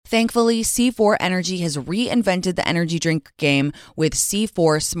Thankfully, C4 Energy has reinvented the energy drink game with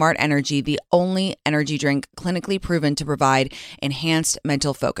C4 Smart Energy, the only energy drink clinically proven to provide enhanced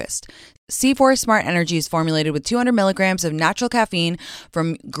mental focus. C4 Smart Energy is formulated with 200 milligrams of natural caffeine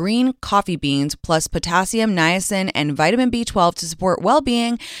from green coffee beans, plus potassium, niacin, and vitamin B12 to support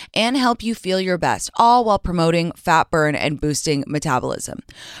well-being and help you feel your best, all while promoting fat burn and boosting metabolism.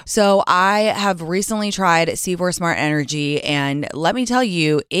 So I have recently tried C4 Smart Energy, and let me tell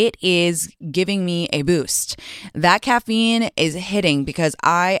you, it is giving me a boost. That caffeine is hitting because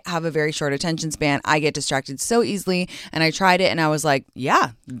I have a very short attention span. I get distracted so easily, and I tried it and I was like,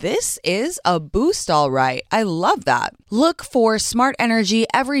 yeah, this is a boost, all right. I love that. Look for Smart Energy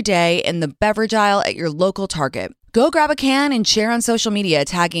every day in the beverage aisle at your local Target. Go grab a can and share on social media,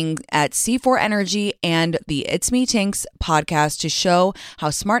 tagging at C4 Energy and the It's Me Tinks podcast to show how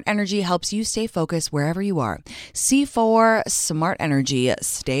Smart Energy helps you stay focused wherever you are. C4 Smart Energy,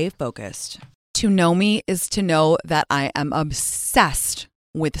 stay focused. To know me is to know that I am obsessed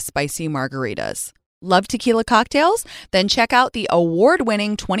with spicy margaritas. Love tequila cocktails? Then check out the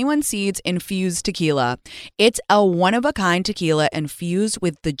award-winning 21 Seeds Infused Tequila. It's a one-of-a-kind tequila infused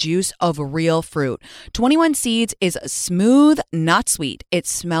with the juice of real fruit. 21 Seeds is smooth, not sweet. It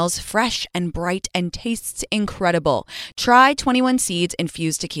smells fresh and bright and tastes incredible. Try 21 Seeds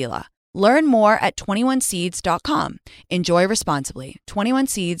Infused Tequila. Learn more at 21seeds.com. Enjoy responsibly. 21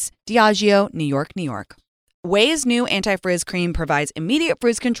 Seeds, Diageo, New York, New York. Ouai's new anti-frizz cream provides immediate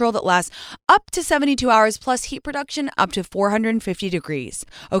frizz control that lasts up to 72 hours plus heat production up to 450 degrees.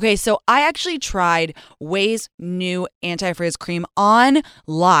 Okay, so I actually tried Ouai's new anti-frizz cream on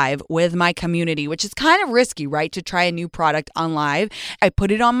live with my community, which is kind of risky, right? To try a new product on live. I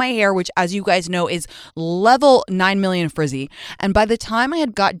put it on my hair, which as you guys know is level 9 million frizzy. And by the time I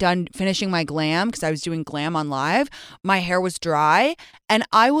had got done finishing my glam, because I was doing glam on live, my hair was dry and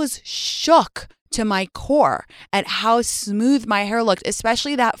I was shook to my core at how smooth my hair looked,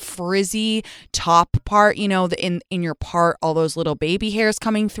 especially that frizzy top part, you know, in your part, all those little baby hairs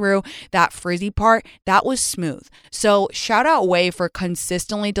coming through, that frizzy part, that was smooth. So shout out Ouai for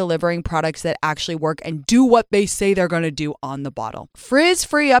consistently delivering products that actually work and do what they say they're going to do on the bottle. Frizz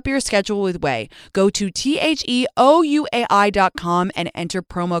free up your schedule with Ouai. Go to THEOUAI.com and enter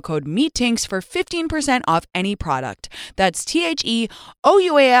promo code MEATINKS for 15% off any product. That's THEOUAI.com,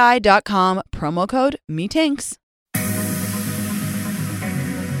 promo code MEATINKS.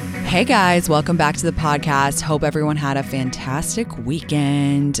 Hey guys, welcome back to the podcast. Hope everyone had a fantastic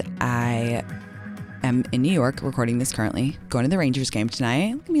weekend. I am in New York recording this currently, going to the Rangers game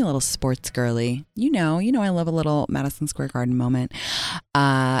tonight. Give me a little sports girly. You know I love a little Madison Square Garden moment.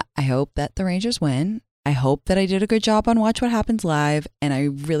 I hope that the Rangers win. I hope that I did a good job on Watch What Happens Live, and I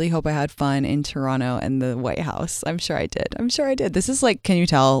really hope I had fun in Toronto and the White House. I'm sure I did. This is like, can you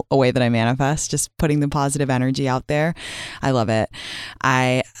tell, a way that I manifest, just putting the positive energy out there. I love it.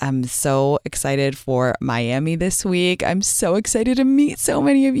 I am so excited for Miami this week. I'm so excited to meet so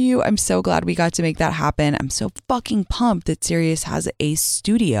many of you. I'm so glad we got to make that happen. I'm so fucking pumped that Sirius has a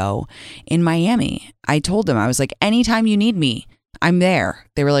studio in Miami. I told them, I was like, anytime you need me, I'm there.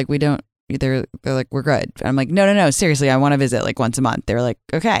 They were like, they're like, we're good. I'm like, no, seriously, I want to visit like once a month. They were like,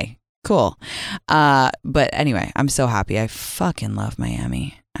 okay, cool. But anyway, I'm so happy. I fucking love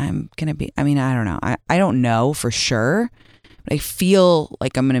Miami. I don't know. I don't know for sure, but I feel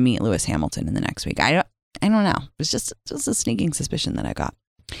like I'm going to meet Lewis Hamilton in the next week. I don't know. It's just a sneaking suspicion that I got.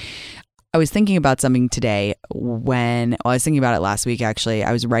 I was thinking about something today I was thinking about it last week, actually.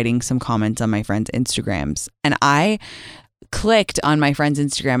 I was writing some comments on my friends' Instagrams, and I clicked on my friend's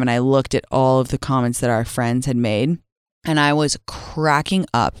Instagram and I looked at all of the comments that our friends had made, and I was cracking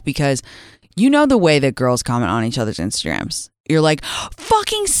up because you know the way that girls comment on each other's Instagrams. You're like,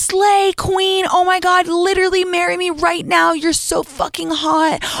 fucking slay, queen. Oh my God, literally marry me right now. You're so fucking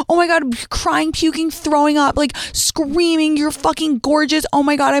hot. Oh my God, I'm crying, puking, throwing up, like screaming. You're fucking gorgeous. Oh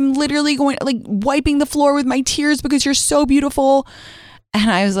my God, I'm literally going, like wiping the floor with my tears because you're so beautiful. And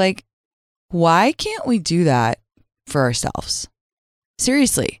I was like, why can't we do that for ourselves?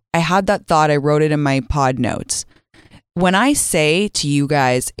 Seriously, I had that thought. I wrote it in my pod notes. When I say to you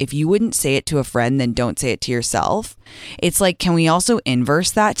guys, if you wouldn't say it to a friend, then don't say it to yourself. It's like, can we also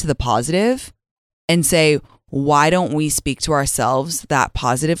inverse that to the positive and say, why don't we speak to ourselves that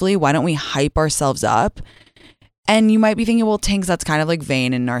positively? Why don't we hype ourselves up? And you might be thinking, well, Tinks, that's kind of like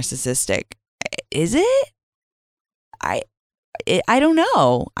vain and narcissistic. Is it? I don't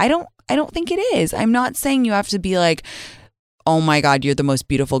know. I don't think it is. I'm not saying you have to be like, oh my God, you're the most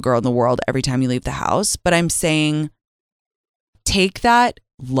beautiful girl in the world every time you leave the house. But I'm saying, take that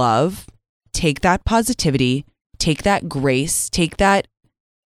love, take that positivity, take that grace, take that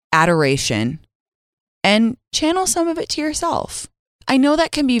adoration and channel some of it to yourself. I know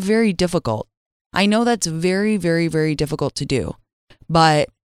that can be very difficult. I know that's very, very, very difficult to do. But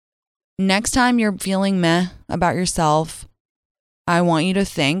next time you're feeling meh about yourself, I want you to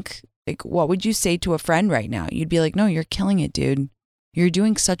think, like, what would you say to a friend right now? You'd be like, no, you're killing it, dude. You're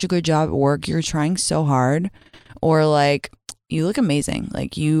doing such a good job at work. You're trying so hard. Or like, you look amazing.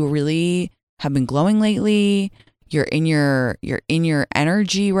 Like, you really have been glowing lately. You're in your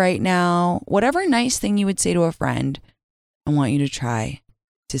energy right now. Whatever nice thing you would say to a friend, I want you to try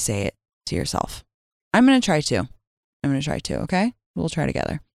to say it to yourself. I'm going to try to. Okay? We'll try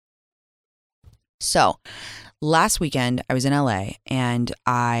together. So, last weekend, I was in LA and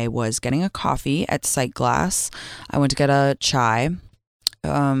I was getting a coffee at Sight Glass. I went to get a chai,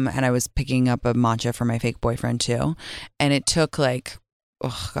 and I was picking up a matcha for my fake boyfriend too. And it took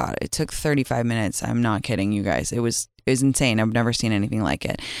it took 35 minutes. I'm not kidding you guys. It was insane. I've never seen anything like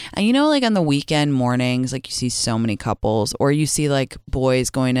it. And you know, like on the weekend mornings, like you see so many couples, or you see like boys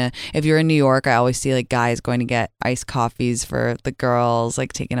going to, if you're in New York, I always see like guys going to get iced coffees for the girls,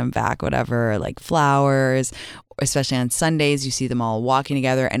 like taking them back, whatever, like flowers. Especially on Sundays, you see them all walking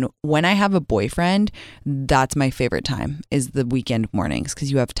together. And when I have a boyfriend, that's my favorite time, is the weekend mornings,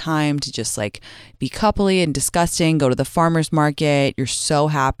 because you have time to just like be coupley and disgusting, go to the farmer's market. You're so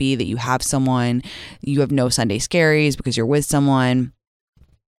happy that you have someone. You have no Sunday scaries because you're with someone.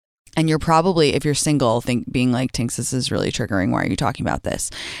 And you're probably, if you're single, being like, Tinks, this is really triggering. Why are you talking about this?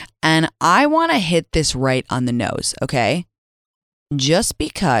 And I want to hit this right on the nose, okay? Just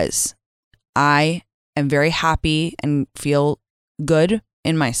because I am very happy and feel good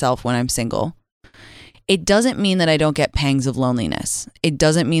in myself when I'm single, it doesn't mean that I don't get pangs of loneliness. It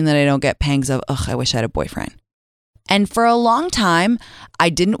doesn't mean that I don't get pangs of, I wish I had a boyfriend. And for a long time, I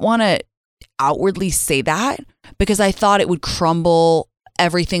didn't want to outwardly say that because I thought it would crumble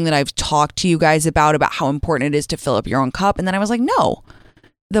everything that I've talked to you guys about how important it is to fill up your own cup. And then I was like, no,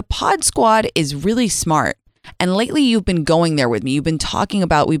 the Pod Squad is really smart. And lately you've been going there with me. We've been talking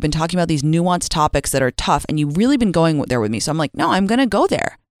about these nuanced topics that are tough, and you've really been going there with me. So I'm like, no, I'm going to go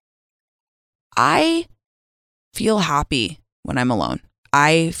there. I feel happy when I'm alone.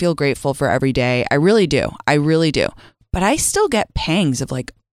 I feel grateful for every day. I really do. But I still get pangs of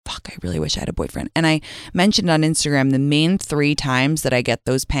like, fuck, I really wish I had a boyfriend. And I mentioned on Instagram the main 3 times that I get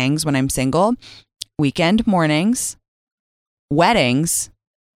those pangs when I'm single: weekend mornings, weddings,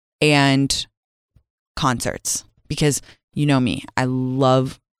 and concerts. Because you know me, I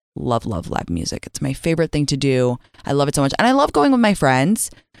love live music. It's my favorite thing to do. I love it so much. And I love going with my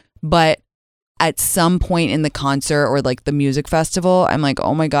friends. But at some point in the concert or like the music festival, I'm like,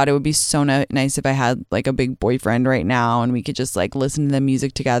 oh my God, it would be so nice if I had like a big boyfriend right now and we could just like listen to the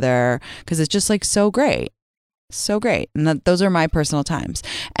music together, because it's just like so great. So great. And those are my personal times.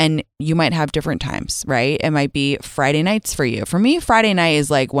 And you might have different times, right? It might be Friday nights for you. For me, Friday night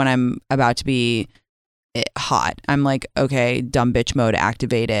is like when I'm about to be hot. I'm like, okay, dumb bitch mode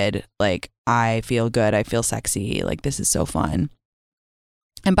activated. Like, I feel good. I feel sexy. Like, this is so fun.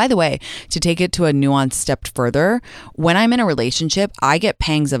 And by the way, to take it to a nuanced step further, when I'm in a relationship, I get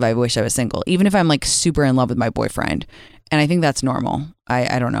pangs of I wish I was single, even if I'm like super in love with my boyfriend. And I think that's normal.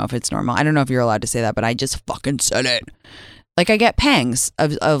 I don't know if it's normal. I don't know if you're allowed to say that, but I just fucking said it. Like, I get pangs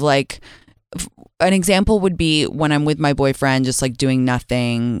of like, an example would be when I'm with my boyfriend, just like doing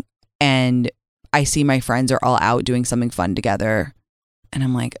nothing, and I see my friends are all out doing something fun together. And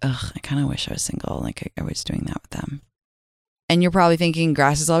I'm like, I kind of wish I was single. Like, I was doing that with them. And you're probably thinking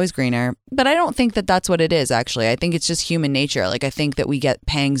grass is always greener. But I don't think that that's what it is, actually. I think it's just human nature. Like, I think that we get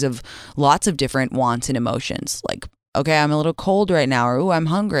pangs of lots of different wants and emotions. Like, okay, I'm a little cold right now, or, ooh, I'm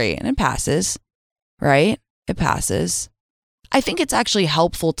hungry. And it passes, right? It passes. I think it's actually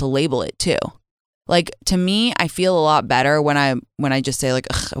helpful to label it too. Like, to me, I feel a lot better when I just say like,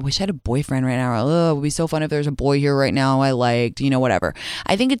 I wish I had a boyfriend right now. Or, it would be so fun if there's a boy here right now I liked, whatever.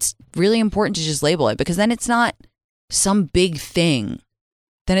 I think it's really important to just label it, because then it's not some big thing.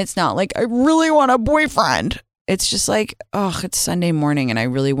 Then it's not like, I really want a boyfriend. It's just like, it's Sunday morning and I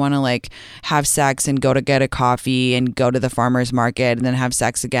really want to like have sex and go to get a coffee and go to the farmer's market and then have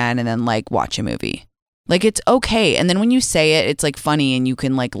sex again and then like watch a movie. Like, it's okay. And then when you say it, it's like funny and you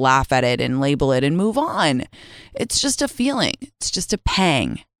can like laugh at it and label it and move on. It's just a feeling. It's just a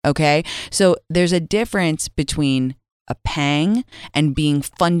pang. Okay. So there's a difference between a pang and being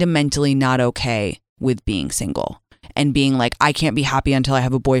fundamentally not okay with being single and being like, I can't be happy until I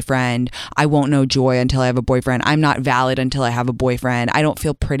have a boyfriend. I won't know joy until I have a boyfriend. I'm not valid until I have a boyfriend. I don't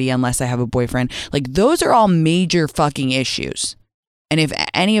feel pretty unless I have a boyfriend. Like, those are all major fucking issues. And if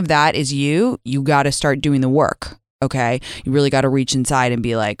any of that is you got to start doing the work. Okay. You really got to reach inside and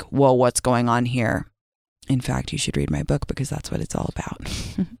be like, whoa, what's going on here? In fact, you should read my book because that's what it's all about.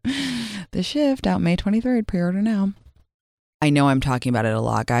 The Shift, out May 23rd, pre-order now. I know I'm talking about it a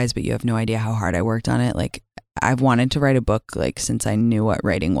lot, guys, but you have no idea how hard I worked on it. Like, I've wanted to write a book like since I knew what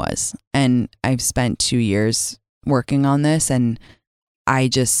writing was. And I've spent 2 years working on this, and I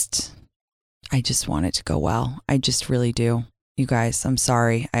just want it to go well. I just really do. You guys, I'm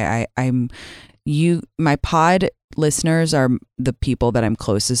sorry. My pod listeners are the people that I'm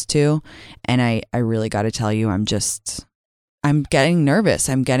closest to. And I really got to tell you, I'm getting nervous.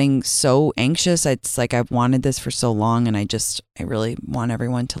 I'm getting so anxious. It's like I've wanted this for so long, and I really want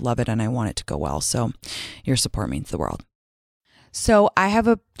everyone to love it, and I want it to go well. So your support means the world. So I have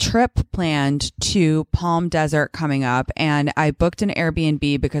a trip planned to Palm Desert coming up, and I booked an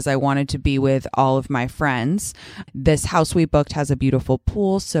Airbnb because I wanted to be with all of my friends. This house we booked has a beautiful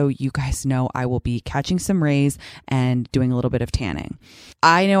pool, so you guys know I will be catching some rays and doing a little bit of tanning.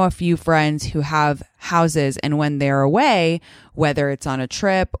 I know a few friends who have houses, and when they're away, whether it's on a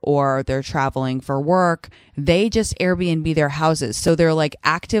trip or they're traveling for work, they just Airbnb their houses. So they're like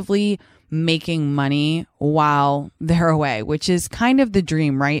actively making money while they're away, which is kind of the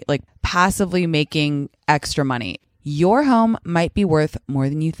dream, right? Like passively making extra money. Your home might be worth more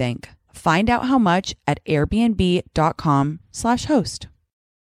than you think. Find out how much at airbnb.com/host.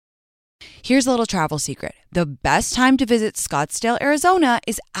 Here's a little travel secret. The best time to visit Scottsdale, Arizona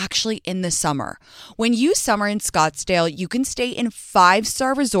is actually in the summer. When you summer in Scottsdale, you can stay in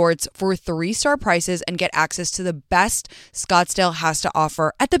 5-star resorts for 3-star prices and get access to the best Scottsdale has to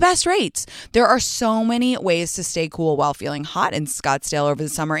offer at the best rates. There are so many ways to stay cool while feeling hot in Scottsdale over the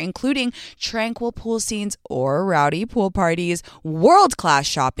summer, including tranquil pool scenes or rowdy pool parties, world-class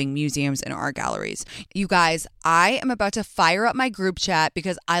shopping, museums, and art galleries. You guys, I am about to fire up my group chat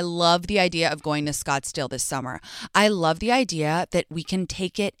because I love the idea of going to Scottsdale this summer. I love the idea that we can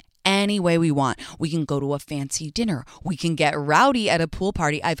take it any way we want. We can go to a fancy dinner. We can get rowdy at a pool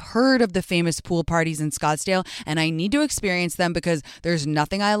party. I've heard of the famous pool parties in Scottsdale, and I need to experience them because there's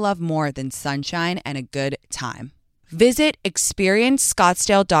nothing I love more than sunshine and a good time. Visit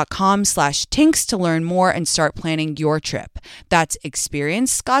experiencescottsdale.com/tinks to learn more and start planning your trip. That's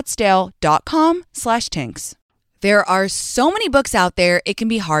experiencescottsdale.com/tinks. There are so many books out there, it can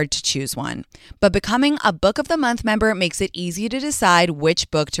be hard to choose one. But becoming a Book of the Month member makes it easy to decide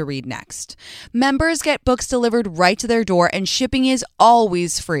which book to read next. Members get books delivered right to their door, and shipping is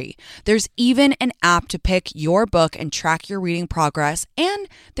always free. There's even an app to pick your book and track your reading progress, and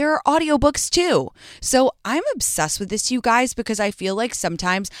there are audiobooks too. So I'm obsessed with this, you guys, because I feel like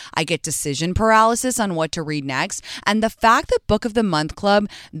sometimes I get decision paralysis on what to read next. And the fact that Book of the Month Club,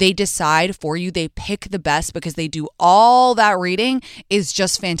 they decide for you, they pick the best because they do all that reading is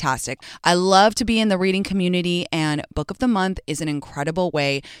just fantastic. I love to be in the reading community, and Book of the Month is an incredible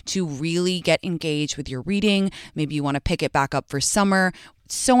way to really get engaged with your reading. Maybe you want to pick it back up for summer.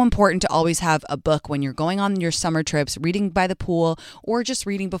 It's so important to always have a book when you're going on your summer trips, reading by the pool, or just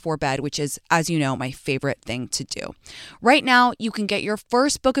reading before bed, which is, as you know, my favorite thing to do. Right now, you can get your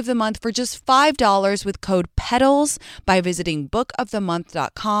first book of the month for just $5 with code PETALS by visiting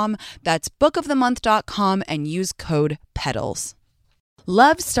bookofthemonth.com. That's bookofthemonth.com and use code PETALS.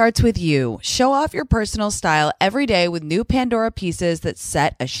 Love starts with you. Show off your personal style every day with new Pandora pieces that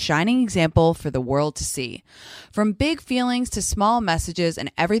set a shining example for the world to see. From big feelings to small messages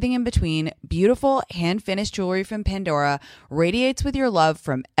and everything in between, beautiful hand-finished jewelry from Pandora radiates with your love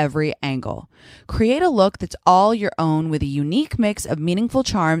from every angle. Create a look that's all your own with a unique mix of meaningful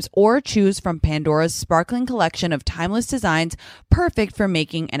charms, or choose from Pandora's sparkling collection of timeless designs perfect for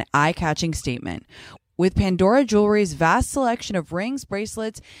making an eye-catching statement. With Pandora Jewelry's vast selection of rings,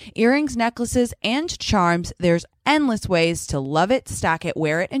 bracelets, earrings, necklaces, and charms, there's endless ways to love it, stack it,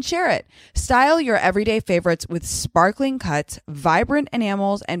 wear it, and share it. Style your everyday favorites with sparkling cuts, vibrant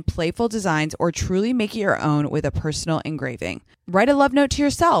enamels, and playful designs, or truly make it your own with a personal engraving. Write a love note to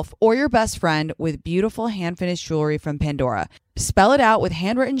yourself or your best friend with beautiful hand-finished jewelry from Pandora. Spell it out with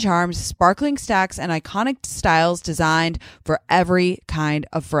handwritten charms, sparkling stacks, and iconic styles designed for every kind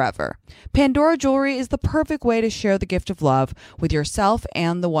of forever. Pandora Jewelry is the perfect way to share the gift of love with yourself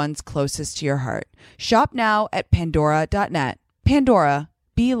and the ones closest to your heart. Shop now at pandora.net. Pandora,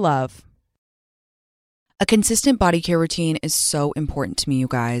 be love. A consistent body care routine is so important to me, you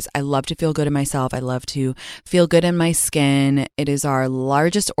guys. I love to feel good in myself. I love to feel good in my skin. It is our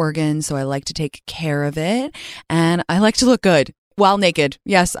largest organ, so I like to take care of it, and I like to look good. While naked.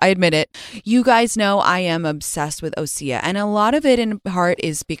 Yes, I admit it. You guys know I am obsessed with Osea, and a lot of it in part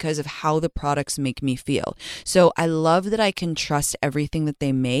is because of how the products make me feel. So I love that I can trust everything that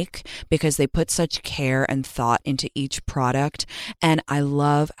they make because they put such care and thought into each product. And I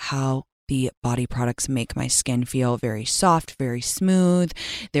love how the body products make my skin feel very soft, very smooth.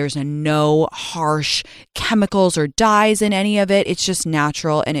 There's no harsh chemicals or dyes in any of it. It's just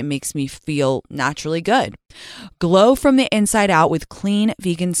natural and it makes me feel naturally good. Glow from the inside out with clean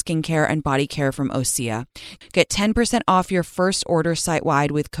vegan skincare and body care from Osea. Get 10% off your first order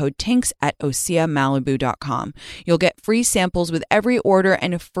site-wide with code TINKS at OseaMalibu.com. You'll get free samples with every order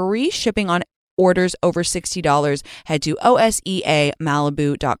and free shipping on orders over $60. Head to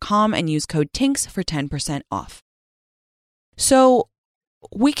OSEAMalibu.com and use code TINKS for 10% off. So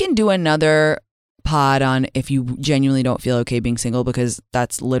we can do another pod on if you genuinely don't feel okay being single, because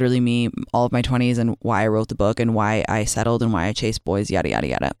that's literally me all of my 20s and why I wrote the book and why I settled and why I chased boys, yada, yada,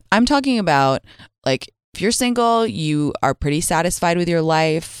 yada. I'm talking about, like, if you're single, you are pretty satisfied with your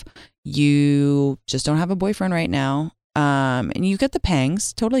life, you just don't have a boyfriend right now, and you get the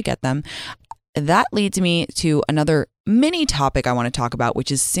pangs, totally get them. That leads me to another mini topic I want to talk about,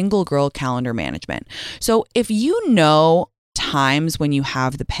 which is single girl calendar management. So if you know times when you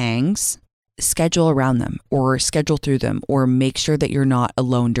have the pangs, schedule around them or schedule through them or make sure that you're not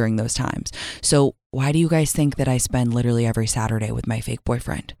alone during those times. So why do you guys think that I spend literally every Saturday with my fake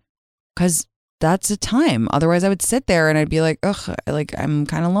boyfriend? Because that's a time. Otherwise I would sit there and I'd be like, ugh, like I'm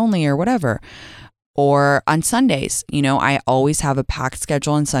kind of lonely or whatever. Or on Sundays, you know, I always have a packed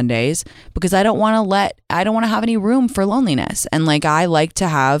schedule on Sundays because I don't want to have any room for loneliness. And like, I like to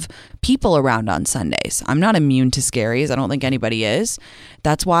have people around on Sundays. I'm not immune to scaries. I don't think anybody is.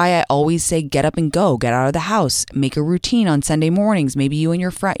 That's why I always say, get up and go, get out of the house, make a routine on Sunday mornings. Maybe you and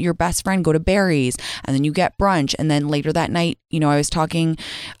your best friend go to Barry's and then you get brunch. And then later that night, you know, I was talking,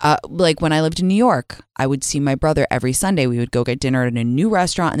 like when I lived in New York, I would see my brother every Sunday. We would go get dinner at a new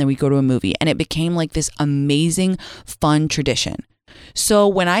restaurant and then we'd go to a movie. And it became like this amazing, fun tradition. So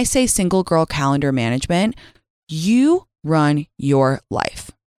when I say single girl calendar management, you run your life.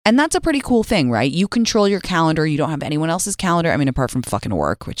 And that's a pretty cool thing, right? You control your calendar. You don't have anyone else's calendar. I mean, apart from fucking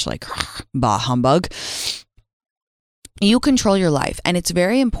work, which like, bah humbug. You control your life. And it's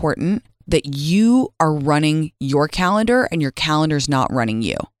very important that you are running your calendar and your calendar's not running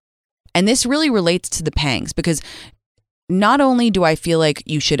you. And this really relates to the pangs because not only do I feel like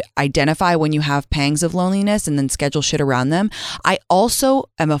you should identify when you have pangs of loneliness and then schedule shit around them, I also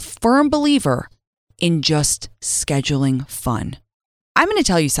am a firm believer in just scheduling fun. I'm going to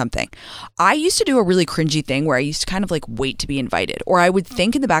tell you something. I used to do a really cringy thing where I used to kind of like wait to be invited, or I would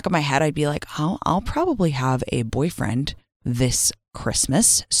think in the back of my head, I'd be like, oh, I'll probably have a boyfriend this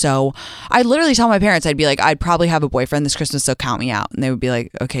Christmas. So I'd literally tell my parents, I'd be like, I'd probably have a boyfriend this Christmas, so count me out. And they would be like,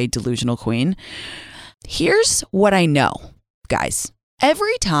 okay, delusional queen. Here's what I know, guys.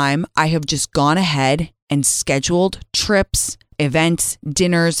 Every time I have just gone ahead and scheduled trips, events,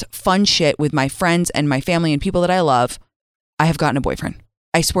 dinners, fun shit with my friends and my family and people that I love, I have gotten a boyfriend.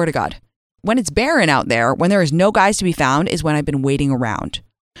 I swear to God. When it's barren out there, when there is no guys to be found, is when I've been waiting around.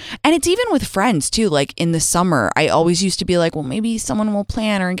 And it's even with friends too. Like in the summer, I always used to be like, well, maybe someone will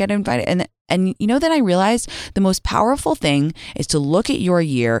plan or get invited. And you know, then I realized the most powerful thing is to look at your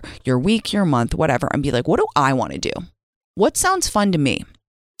year, your week, your month, whatever, and be like, what do I want to do? What sounds fun to me?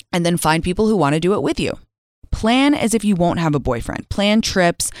 And then find people who want to do it with you. Plan as if you won't have a boyfriend. Plan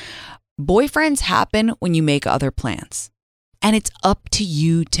trips. Boyfriends happen when you make other plans. And it's up to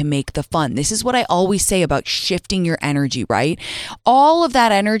you to make the fun. This is what I always say about shifting your energy, right? All of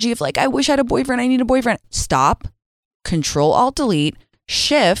that energy of like, I wish I had a boyfriend, I need a boyfriend. Stop, Control, Alt, Delete,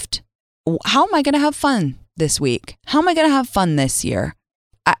 shift. How am I going to have fun this week? How am I going to have fun this year?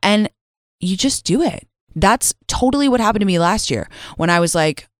 And you just do it. That's totally what happened to me last year when I was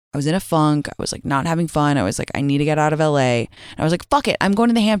like, I was in a funk. I was like not having fun. I was like, I need to get out of LA. And I was like, fuck it. I'm going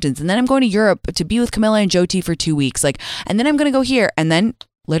to the Hamptons. And then I'm going to Europe to be with Camilla and Joti for 2 weeks. Like, and then I'm going to go here. And then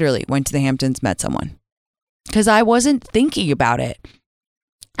literally went to the Hamptons, met someone. Because I wasn't thinking about it.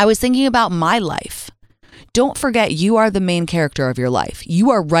 I was thinking about my life. Don't forget, you are the main character of your life.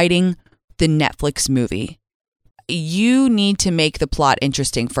 You are writing the Netflix movie. You need to make the plot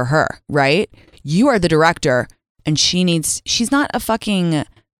interesting for her, right? You are the director and she's not a fucking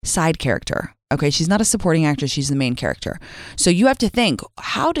side character. Okay. She's not a supporting actress. She's the main character. So you have to think,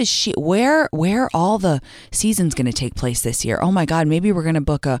 how does where all the seasons going to take place this year? Oh my God, maybe we're going to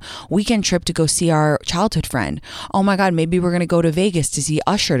book a weekend trip to go see our childhood friend. Oh my God, maybe we're going to go to Vegas to see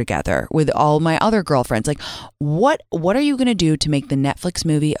Usher together with all my other girlfriends. Like what are you going to do to make the Netflix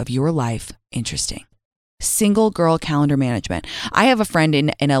movie of your life interesting? Single girl calendar management. I have a friend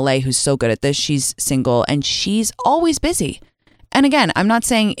in LA who's so good at this. She's single and she's always busy. And again, I'm not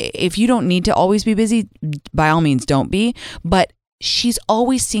saying if you don't need to always be busy, by all means don't be, but she's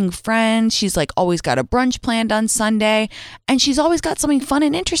always seeing friends. She's like always got a brunch planned on Sunday, and she's always got something fun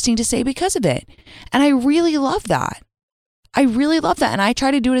and interesting to say because of it. And I really love that. And I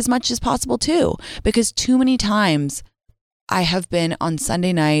try to do it as much as possible too, because too many times I have been on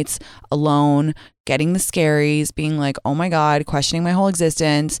Sunday nights alone, getting the scaries, being like, oh my God, questioning my whole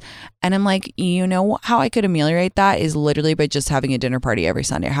existence. And I'm like, you know how I could ameliorate that is literally by just having a dinner party every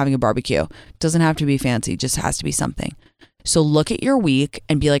Sunday or having a barbecue. It doesn't have to be fancy, just has to be something. So look at your week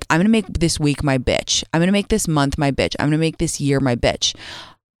and be like, I'm going to make this week my bitch. I'm going to make this month my bitch. I'm going to make this year my bitch.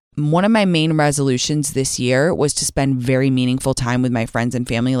 One of my main resolutions this year was to spend very meaningful time with my friends and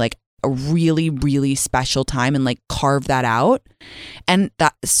family, like a really, really special time, and like carve that out. And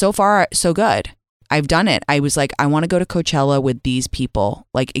that so far, so good. I've done it. I was like, I want to go to Coachella with these people,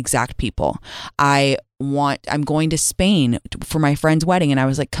 like exact people. I'm going to Spain for my friend's wedding. And I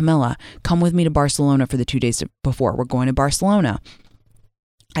was like, Camilla, come with me to Barcelona for the 2 days before. We're going to Barcelona.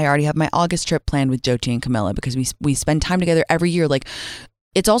 I already have my August trip planned with Jyoti and Camilla because we spend time together every year. Like,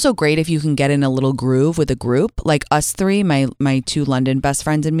 it's also great if you can get in a little groove with a group like us three, my two London best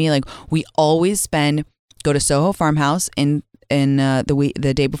friends and me. Like, we always go to Soho Farmhouse in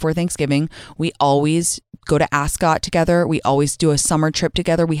the day before Thanksgiving. We always go to Ascot together. We always do a summer trip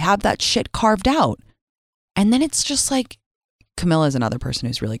together. We have that shit carved out. And then it's just like, Camilla is another person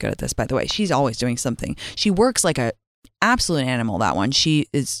who's really good at this, by the way. She's always doing something. She works like a absolute animal, that one. She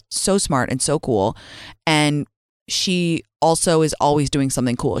is so smart and so cool. And she also is always doing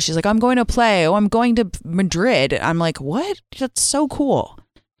something cool. She's like, I'm going to play. Oh, I'm going to Madrid. I'm like, what? That's so cool.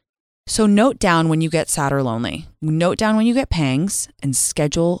 So note down when you get sad or lonely. Note down when you get pangs and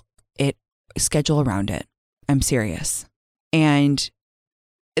schedule around it. I'm serious. And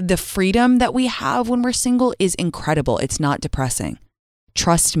the freedom that we have when we're single is incredible. It's not depressing.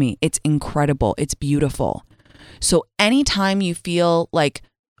 Trust me, it's incredible. It's beautiful. So anytime you feel like,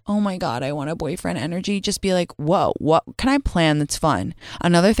 oh my God, I want a boyfriend energy, just be like, whoa, what can I plan that's fun?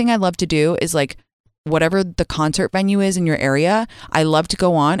 Another thing I love to do is like, whatever the concert venue is in your area, I love to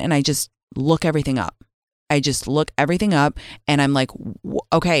go on and I just look everything up. And I'm like,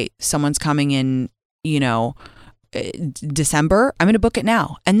 okay, someone's coming in, December, I'm going to book it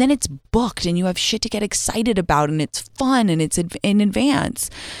now. And then it's booked and you have shit to get excited about and it's fun and it's in advance.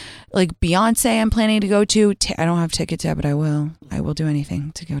 Like Beyonce, I'm planning to go to. I don't have tickets yet, but I will. I will do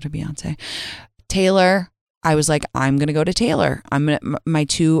anything to go to Beyonce. Taylor, I was like, I'm going to go to Taylor. My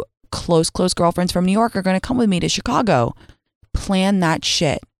two close girlfriends from New York are going to come with me to Chicago. Plan that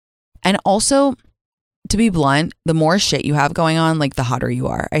shit. And also, to be blunt, the more shit you have going on, like the hotter you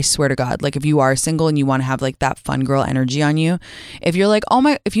are. I swear to God. Like if you are single and you want to have like that fun girl energy on you, if you're like,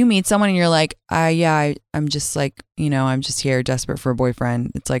 if you meet someone and you're like, I'm just like, I'm just here desperate for a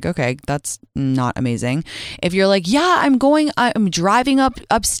boyfriend. It's like, okay, that's not amazing. If you're like, I'm driving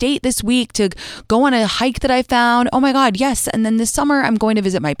upstate this week to go on a hike that I found. Oh my God, yes. And then this summer I'm going to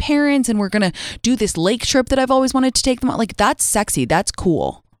visit my parents and we're going to do this lake trip that I've always wanted to take them on. Like that's sexy. That's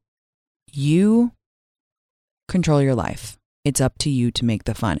cool. You control your life. It's up to you to make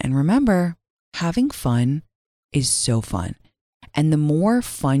the fun. And remember, having fun is so fun. And the more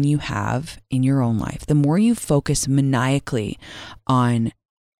fun you have in your own life, the more you focus maniacally on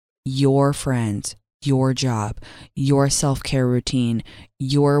your friends, your job, your self-care routine,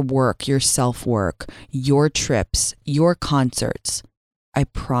 your work, your self-work, your trips, your concerts, I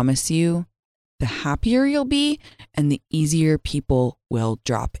promise you, the happier you'll be and the easier people will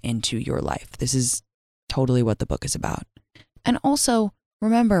drop into your life. This is totally what the book is about. And also,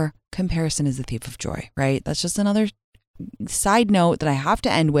 remember, comparison is the thief of joy, right? That's just another side note that I have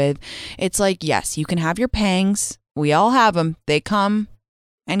to end with. It's like, yes, you can have your pangs. We all have them. They come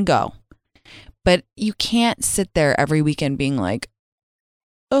and go. But you can't sit there every weekend being like,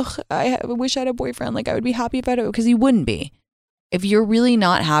 ugh, I wish I had a boyfriend. Like I would be happy if I had it, because you wouldn't be. If you're really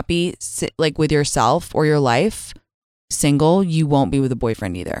not happy like with yourself or your life, single, you won't be with a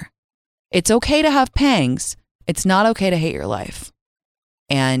boyfriend either. It's okay to have pangs. It's not okay to hate your life.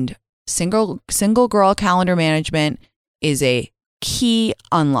 And single girl calendar management is a key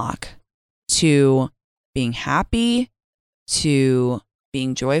unlock to being happy, to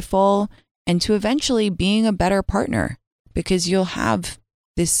being joyful, and to eventually being a better partner, because you'll have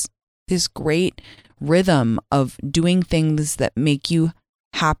this great rhythm of doing things that make you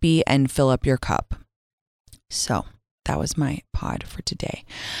happy and fill up your cup. So that was my pod for today.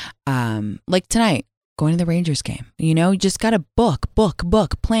 Like tonight, going to the Rangers game. You just got to book,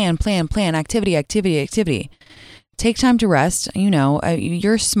 plan, activity. Take time to rest.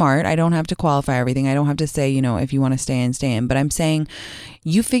 You're smart. I don't have to qualify everything. I don't have to say, if you want to stay in. But I'm saying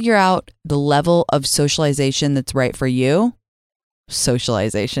you figure out the level of socialization that's right for you.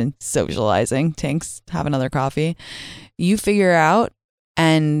 Socializing. Tinks, have another coffee. You figure out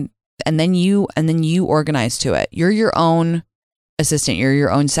and then you organize to it. You're your own assistant, you're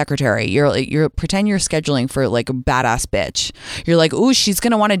your own secretary. You're pretend you're scheduling for like a badass bitch. You're like, ooh, she's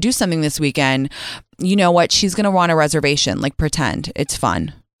gonna want to do something this weekend. You know what? She's gonna want a reservation. Like, pretend. It's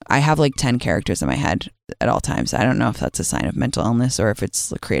fun. I have like 10 characters in my head at all times. I don't know if that's a sign of mental illness or if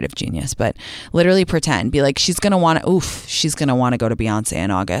it's a creative genius, but literally pretend. Be like, she's gonna want to go to Beyonce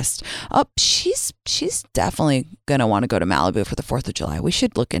in August. Oh, she's definitely gonna want to go to Malibu for the 4th of July. We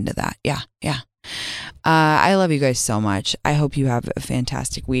should look into that. Yeah. I love you guys so much. I hope you have a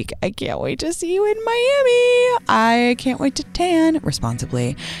fantastic week. I can't wait to see you in Miami. I can't wait to tan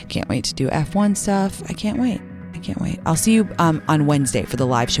responsibly. Can't wait to do F1 stuff. I can't wait. I'll see you on Wednesday for the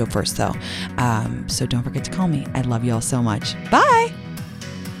live show first, though. So don't forget to call me. I love you all so much. Bye.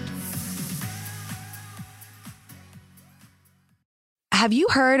 Have you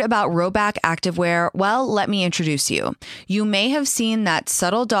heard about Rhoback Activewear? Well, let me introduce you. You may have seen that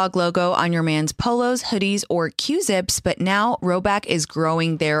subtle dog logo on your man's polos, hoodies, or Q-zips, but now Rhoback is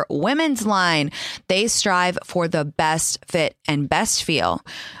growing their women's line. They strive for the best fit and best feel.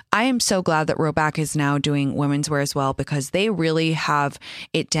 I am so glad that Rhoback is now doing women's wear as well, because they really have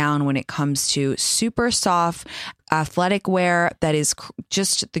it down when it comes to super soft athletic wear that is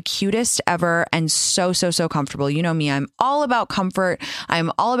just the cutest ever and so comfortable. You know me, I'm all about comfort.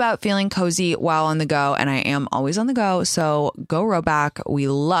 I'm all about feeling cozy while on the go, and I am always on the go. So go Rhoback. We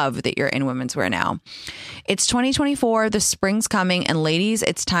love that you're in women's wear now. It's 2024, the spring's coming, and ladies,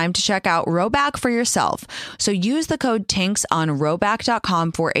 it's time to check out Rhoback for yourself. So use the code TINKS on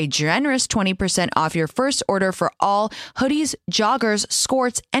Rhoback.com for a generous 20% off your first order for all hoodies, joggers,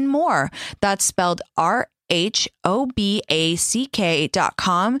 skirts, and more. That's spelled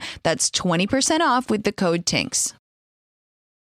RHOBACK.com. That's 20% off with the code TINKS.